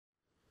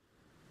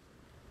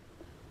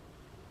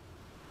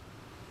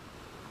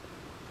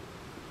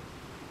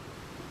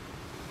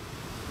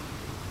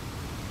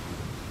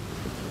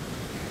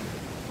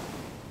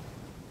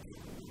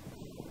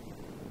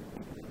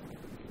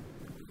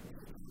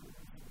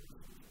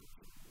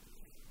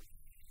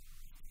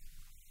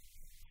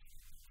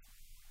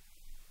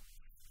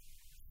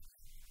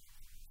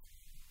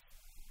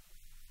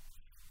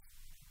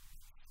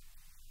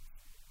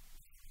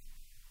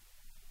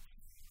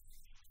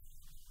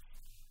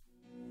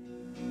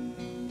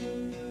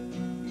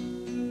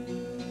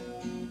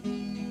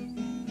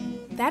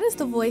That is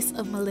the voice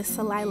of Melissa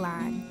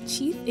Lailan,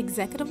 Chief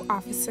Executive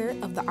Officer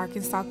of the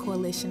Arkansas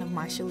Coalition of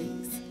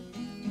Marshallese.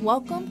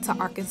 Welcome to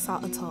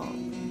Arkansas Atoll.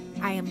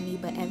 I am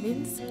Neba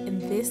Evans,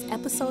 and this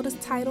episode is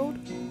titled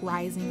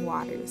Rising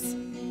Waters.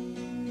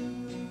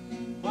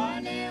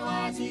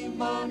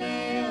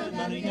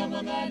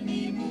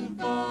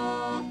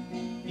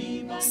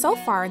 So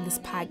far in this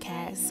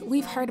podcast,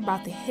 we've heard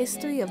about the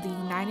history of the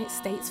United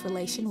States'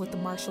 relation with the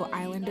Marshall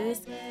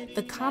Islanders,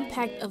 the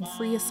Compact of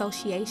Free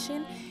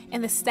Association,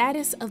 and the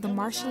status of the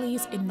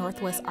Marshallese in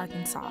Northwest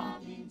Arkansas.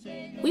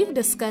 We've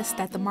discussed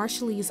that the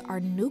Marshallese are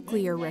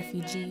nuclear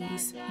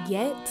refugees,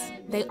 yet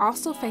they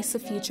also face a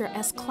future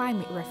as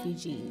climate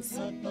refugees.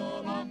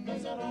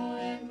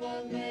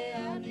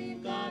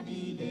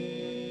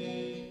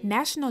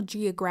 National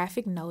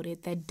Geographic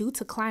noted that due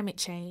to climate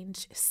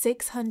change,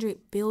 600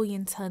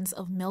 billion tons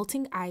of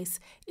melting ice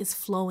is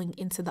flowing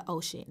into the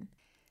ocean.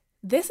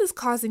 This is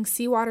causing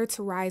seawater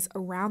to rise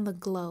around the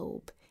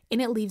globe,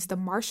 and it leaves the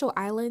Marshall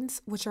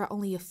Islands, which are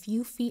only a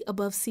few feet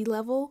above sea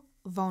level,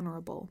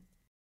 vulnerable.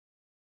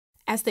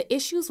 As the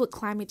issues with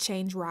climate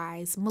change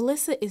rise,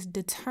 Melissa is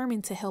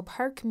determined to help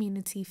her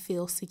community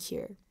feel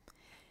secure.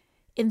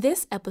 In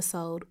this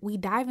episode, we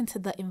dive into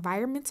the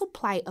environmental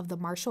plight of the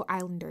Marshall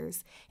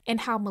Islanders and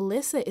how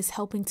Melissa is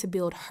helping to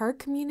build her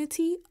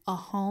community a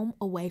home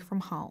away from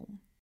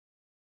home.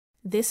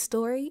 This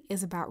story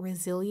is about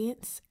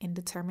resilience and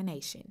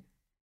determination.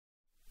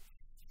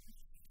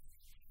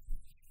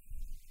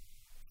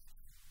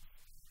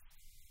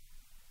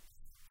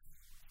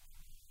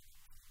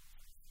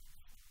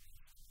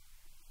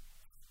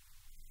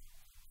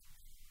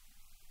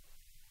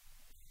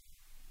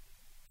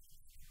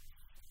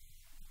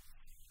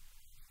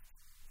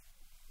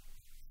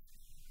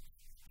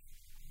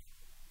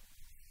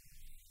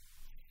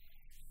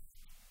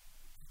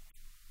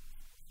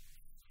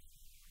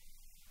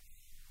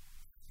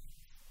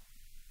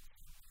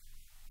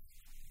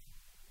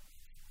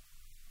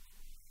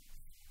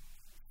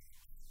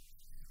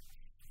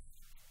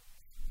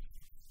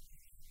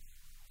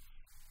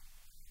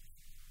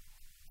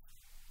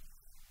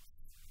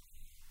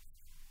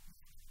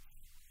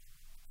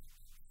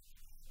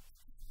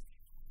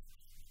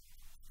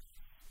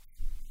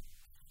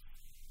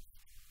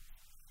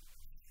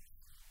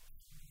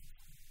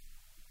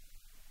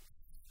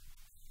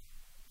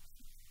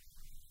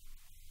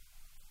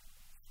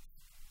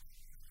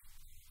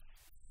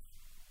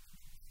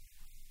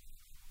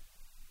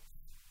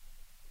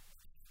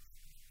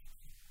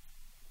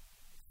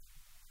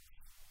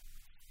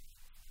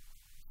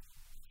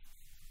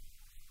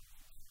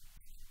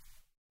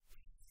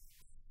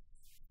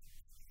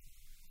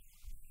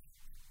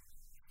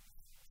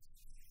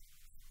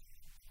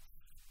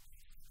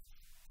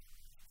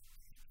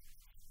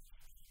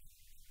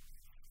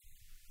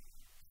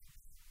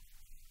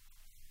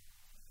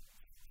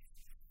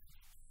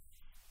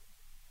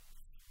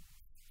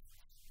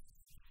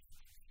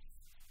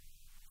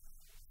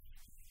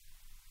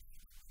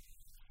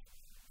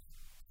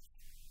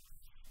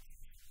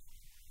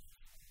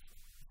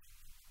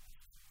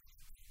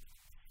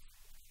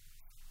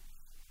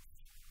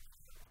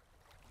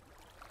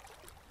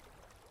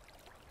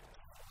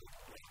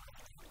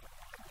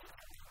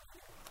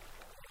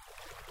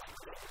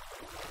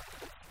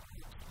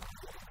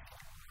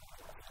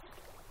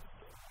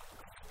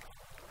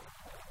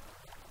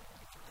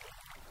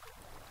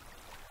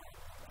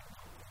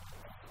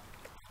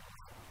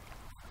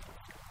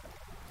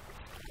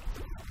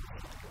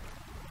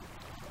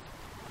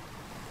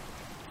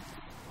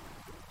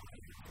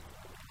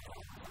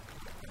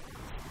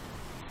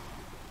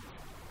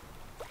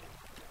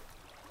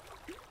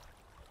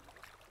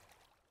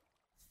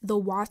 The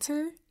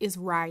water is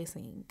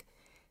rising.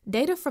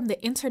 Data from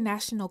the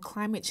International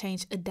Climate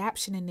Change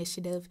Adaptation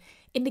Initiative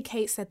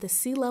indicates that the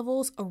sea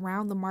levels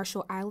around the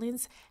Marshall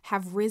Islands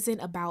have risen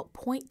about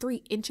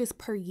 0.3 inches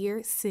per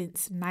year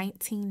since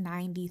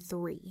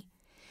 1993.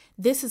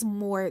 This is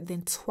more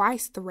than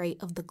twice the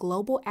rate of the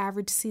global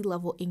average sea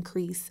level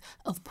increase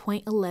of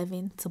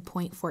 0.11 to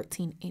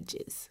 0.14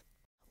 inches.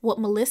 What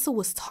Melissa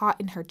was taught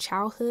in her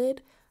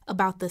childhood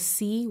about the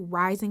sea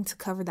rising to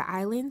cover the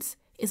islands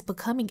is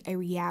becoming a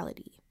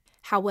reality.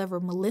 However,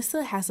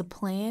 Melissa has a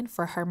plan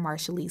for her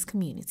Marshallese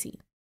community.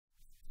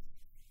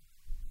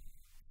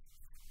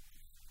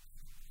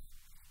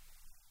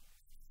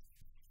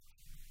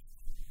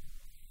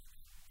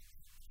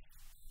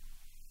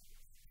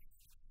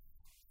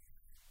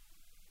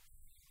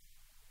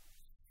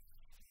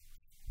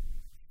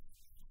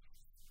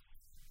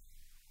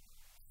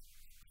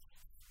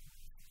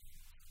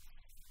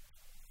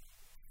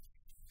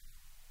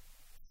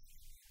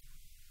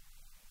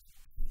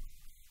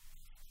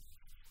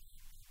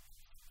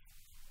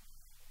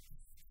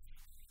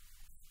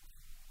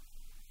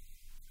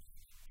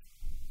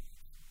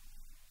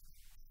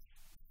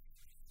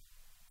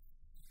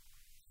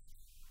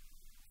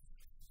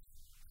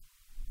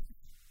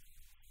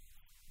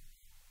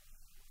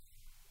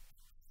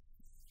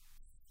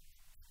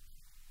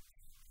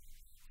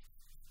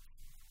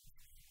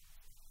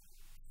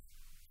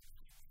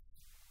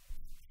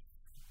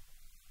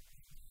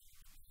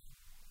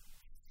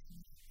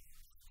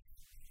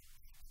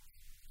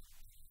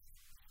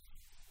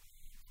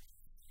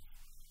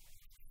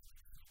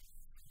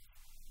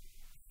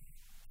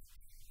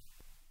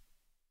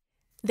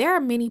 There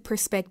are many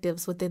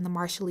perspectives within the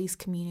Marshallese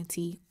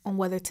community on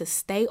whether to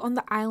stay on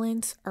the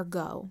islands or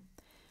go,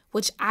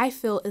 which I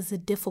feel is a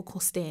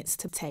difficult stance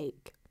to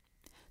take.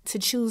 To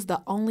choose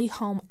the only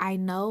home I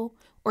know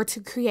or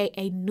to create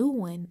a new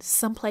one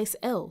someplace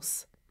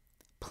else.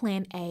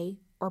 Plan A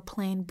or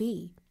Plan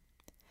B.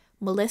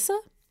 Melissa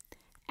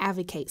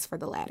advocates for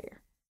the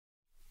latter.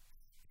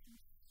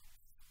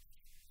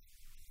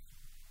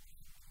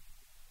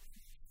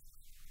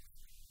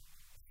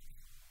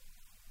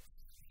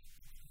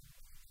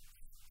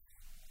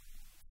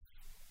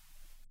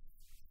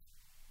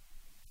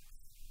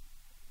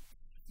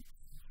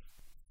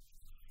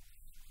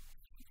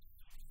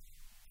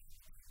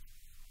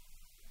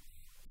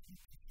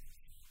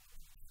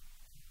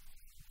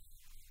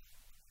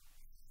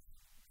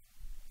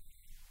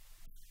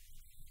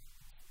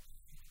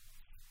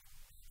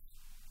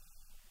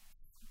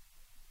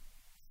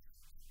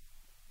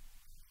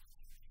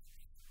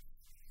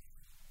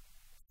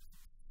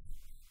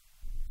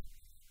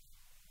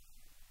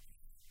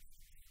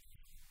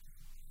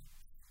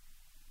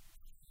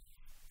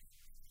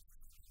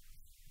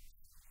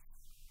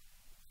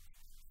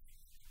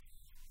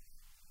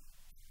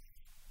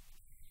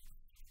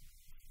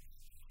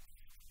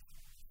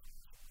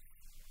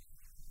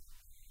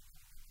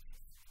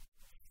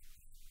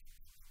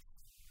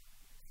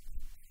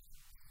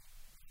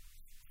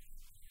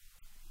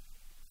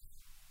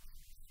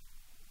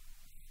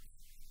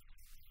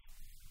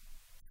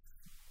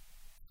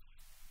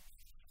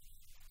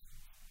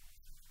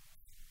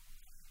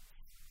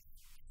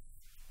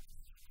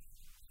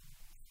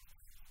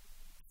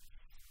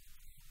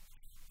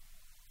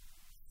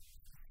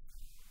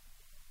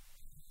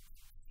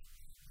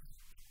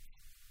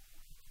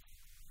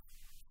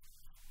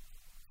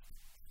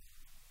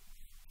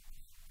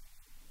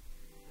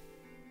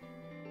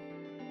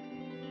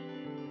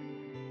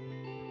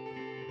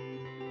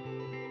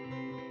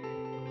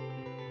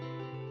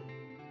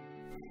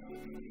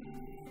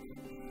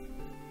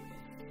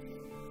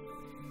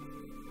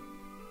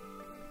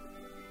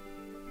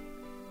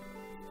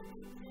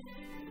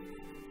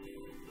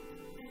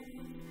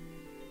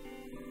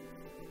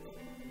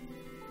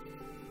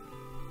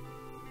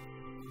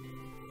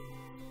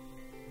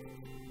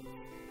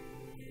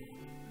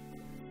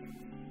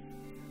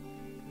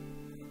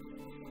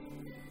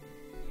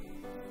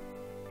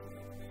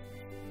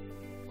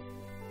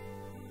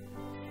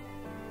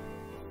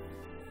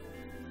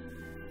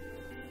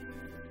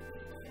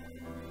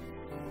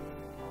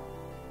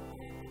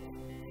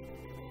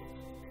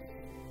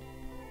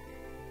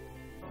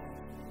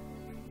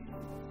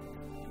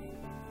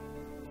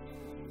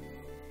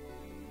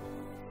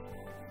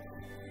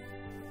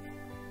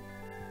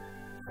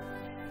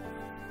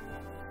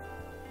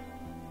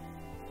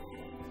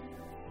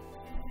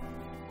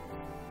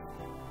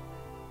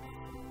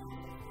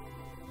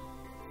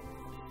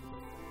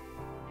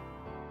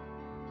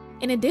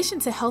 In addition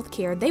to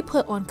healthcare, they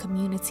put on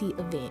community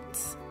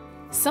events.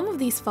 Some of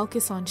these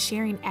focus on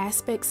sharing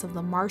aspects of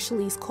the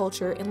Marshallese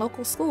culture in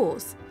local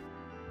schools.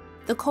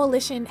 The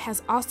coalition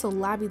has also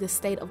lobbied the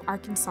state of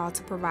Arkansas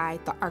to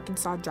provide the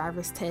Arkansas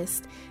Driver's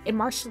Test in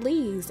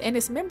Marshallese, and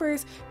its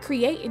members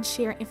create and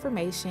share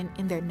information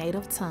in their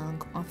native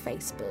tongue on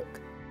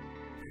Facebook.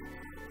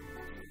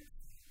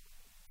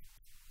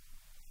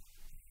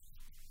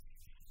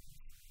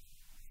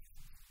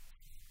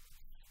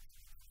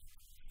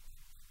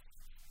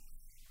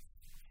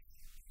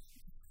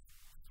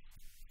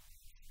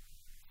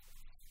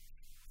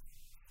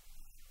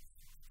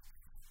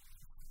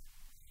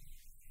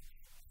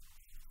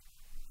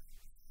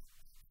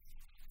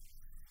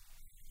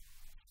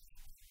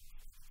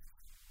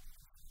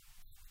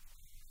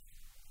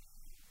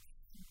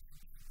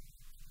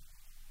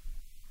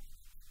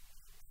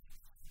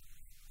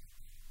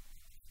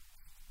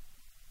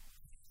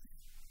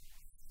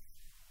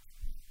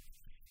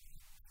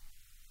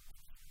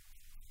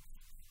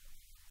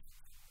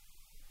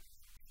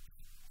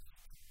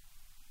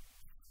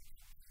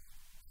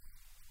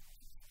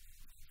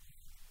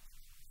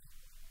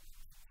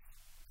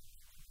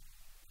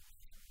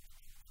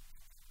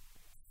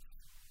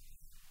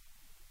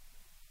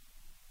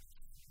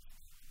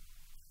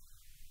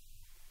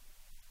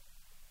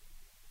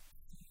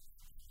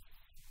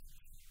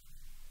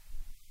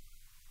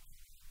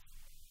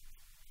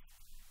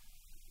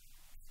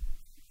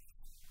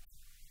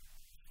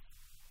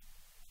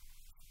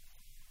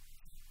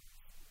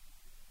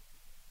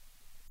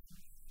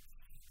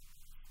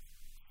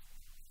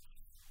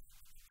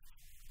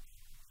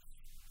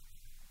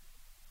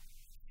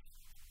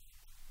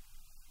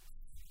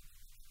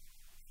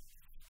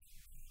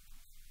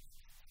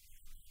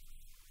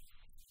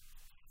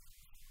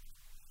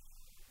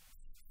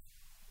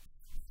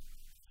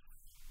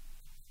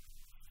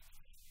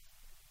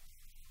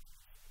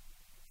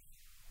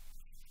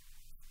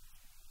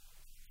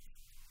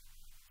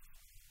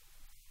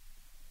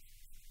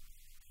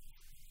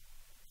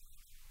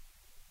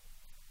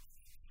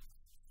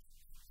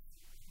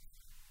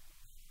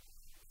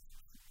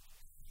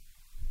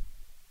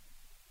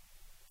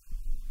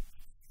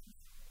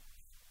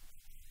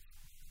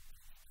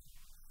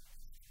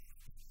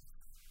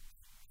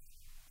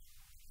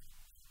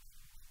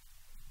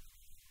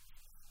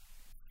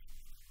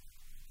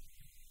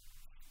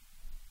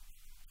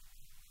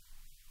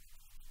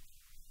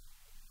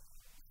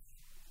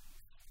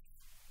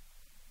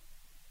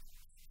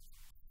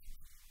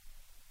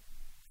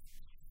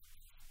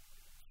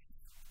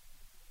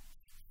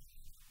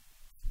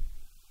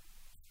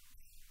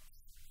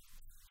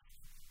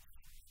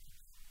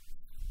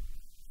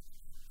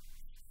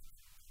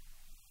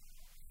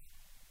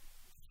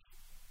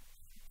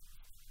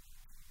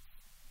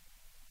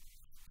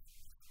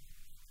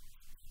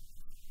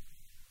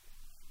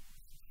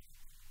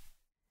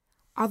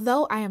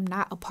 Although I am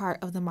not a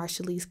part of the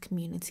Marshallese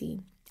community,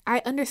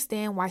 I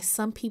understand why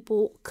some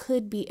people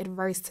could be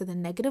adverse to the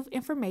negative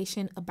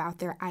information about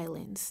their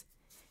islands.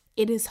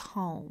 It is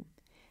home,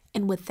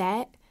 and with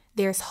that,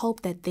 there's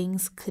hope that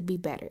things could be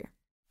better.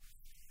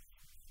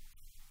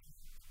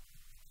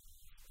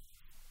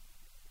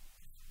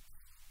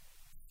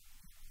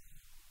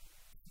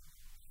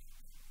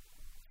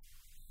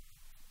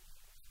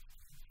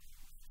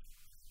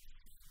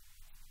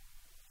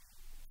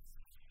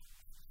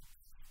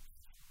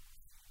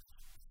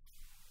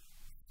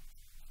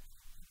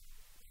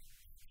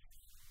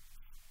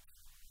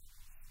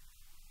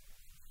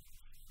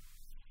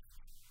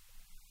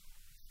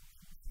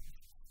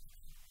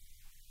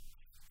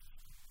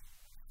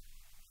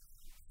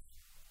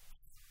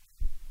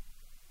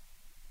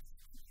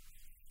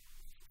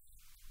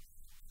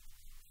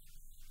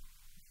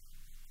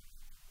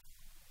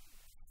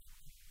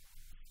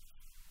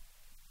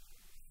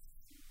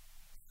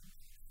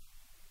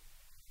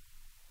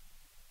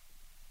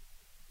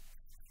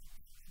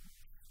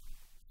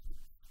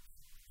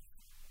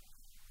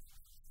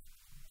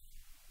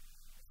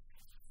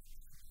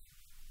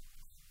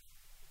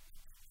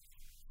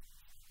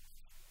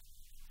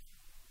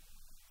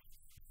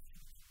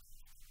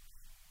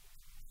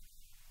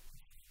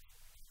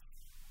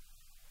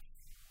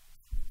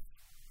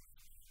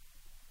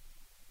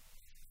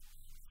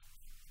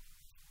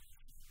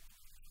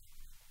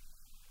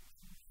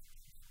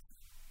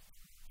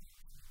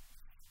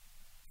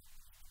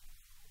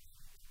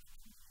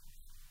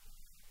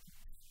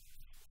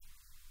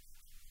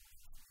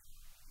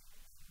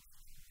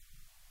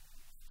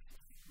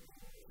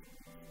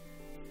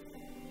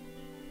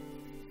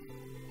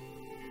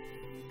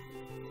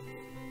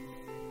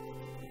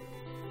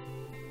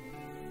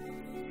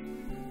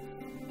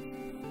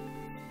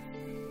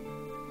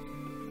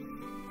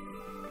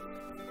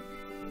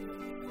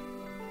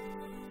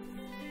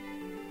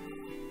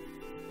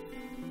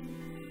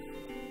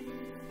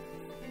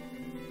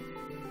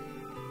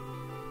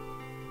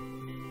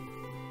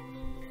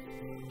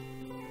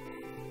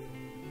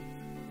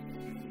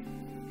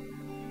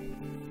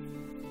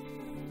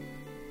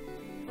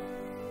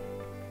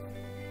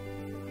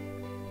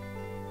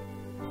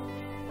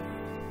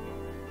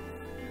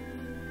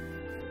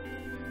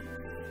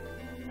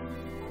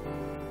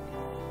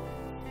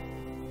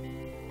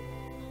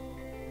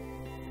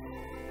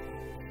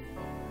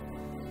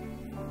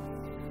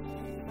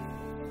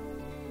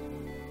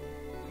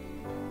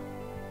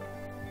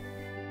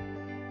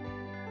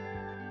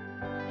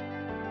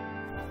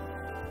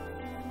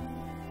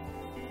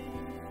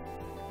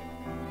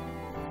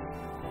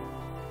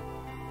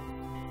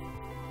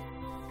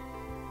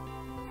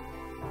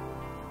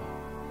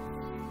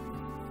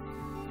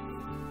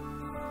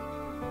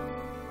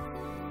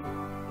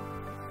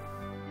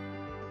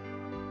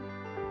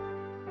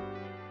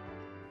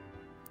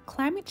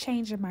 Climate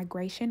change and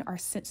migration are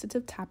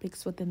sensitive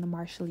topics within the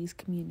Marshallese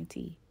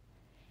community.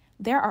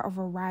 There are a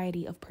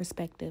variety of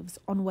perspectives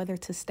on whether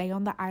to stay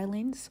on the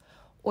islands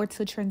or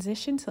to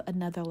transition to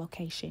another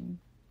location.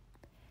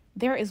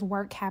 There is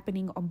work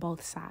happening on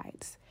both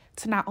sides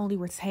to not only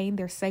retain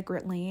their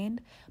sacred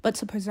land, but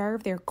to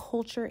preserve their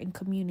culture and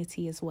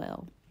community as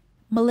well.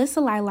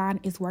 Melissa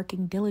Lylon is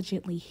working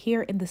diligently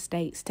here in the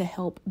States to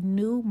help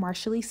new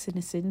Marshallese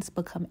citizens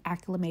become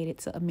acclimated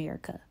to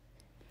America.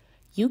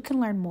 You can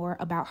learn more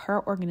about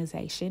her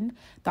organization,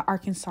 the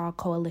Arkansas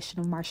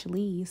Coalition of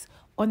Marshallese,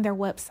 on their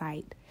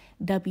website,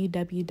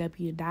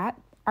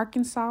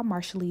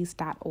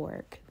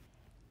 www.arkansasmarshallese.org.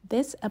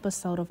 This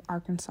episode of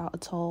Arkansas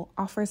Atoll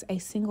offers a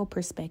single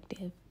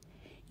perspective,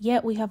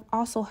 yet we have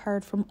also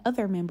heard from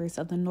other members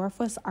of the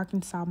Northwest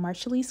Arkansas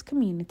Marshallese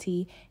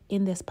community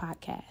in this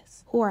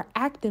podcast, who are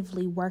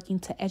actively working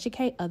to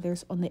educate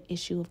others on the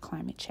issue of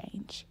climate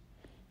change.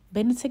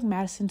 Benedict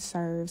Madison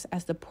serves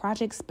as the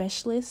project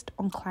specialist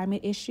on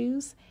climate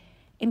issues,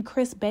 and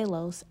Chris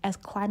Balos as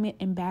climate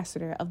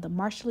ambassador of the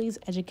Marshallese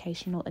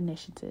Educational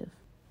Initiative.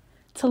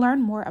 To learn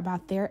more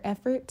about their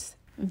efforts,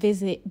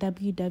 visit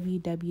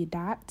www.mei.ngo.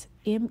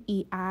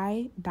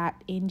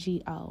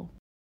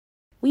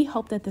 We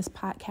hope that this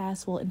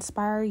podcast will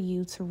inspire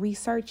you to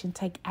research and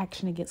take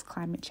action against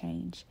climate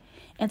change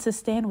and to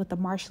stand with the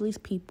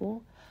Marshallese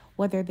people,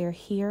 whether they're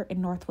here in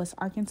Northwest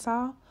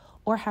Arkansas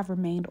or have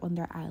remained on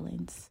their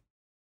islands.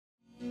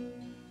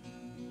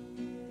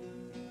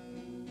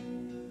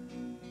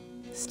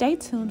 Stay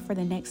tuned for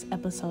the next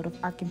episode of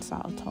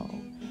Arkansas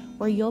Atoll,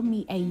 where you'll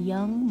meet a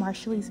young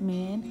Marshallese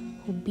man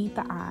who beat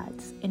the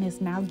odds and is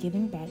now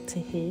giving back to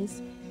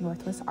his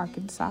Northwest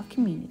Arkansas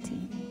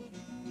community.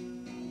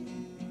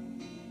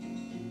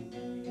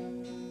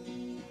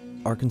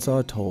 Arkansas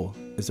Atoll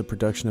is a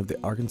production of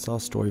the Arkansas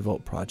Story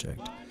Vault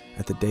Project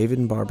at the David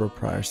and Barbara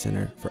Pryor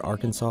Center for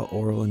Arkansas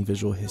Oral and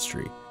Visual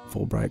History,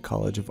 Fulbright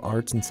College of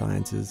Arts and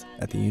Sciences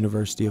at the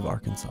University of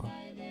Arkansas.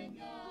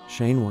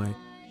 Shane White,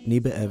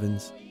 Neba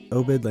Evans,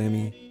 Obed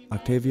Lamy,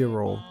 Octavia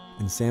Roll,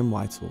 and Sam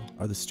Weitzel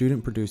are the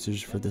student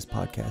producers for this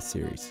podcast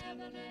series.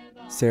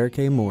 Sarah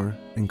K. Moore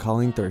and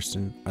Colleen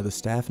Thurston are the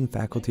staff and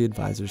faculty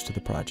advisors to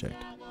the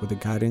project, with the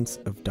guidance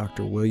of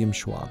Dr. William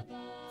Schwab.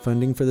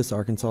 Funding for this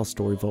Arkansas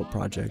Story Vault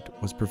project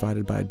was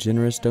provided by a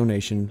generous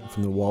donation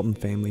from the Walton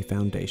Family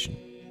Foundation.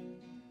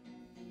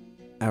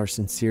 Our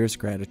sincerest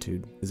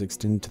gratitude is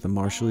extended to the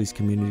Marshallese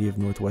community of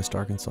Northwest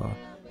Arkansas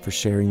for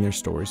sharing their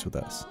stories with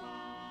us.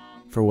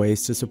 For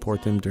ways to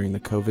support them during the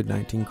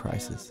COVID-19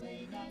 crisis,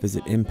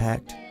 visit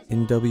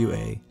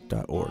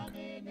impactnwa.org.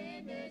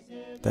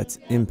 That's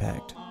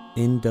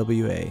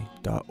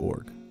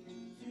impactnwa.org.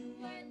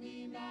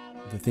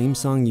 The theme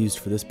song used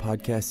for this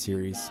podcast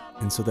series,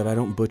 and so that I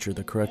don't butcher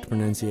the correct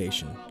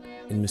pronunciation,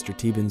 in Mr.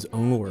 Tebin's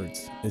own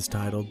words, is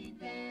titled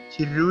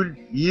Chirul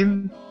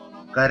Im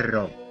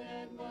Karro.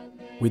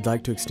 We'd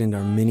like to extend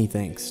our many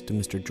thanks to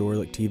Mr.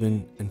 Jorlik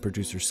Tebin and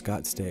producer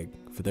Scott Stegg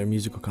for their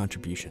musical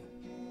contribution.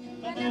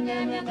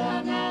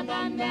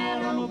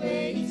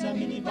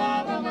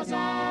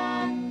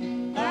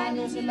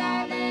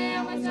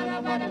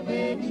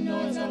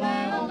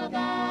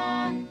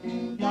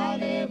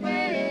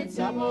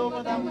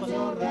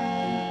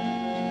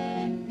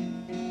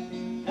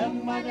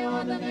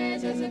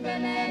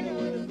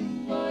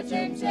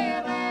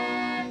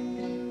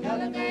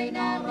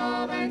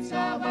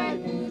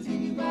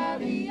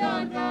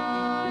 Bye.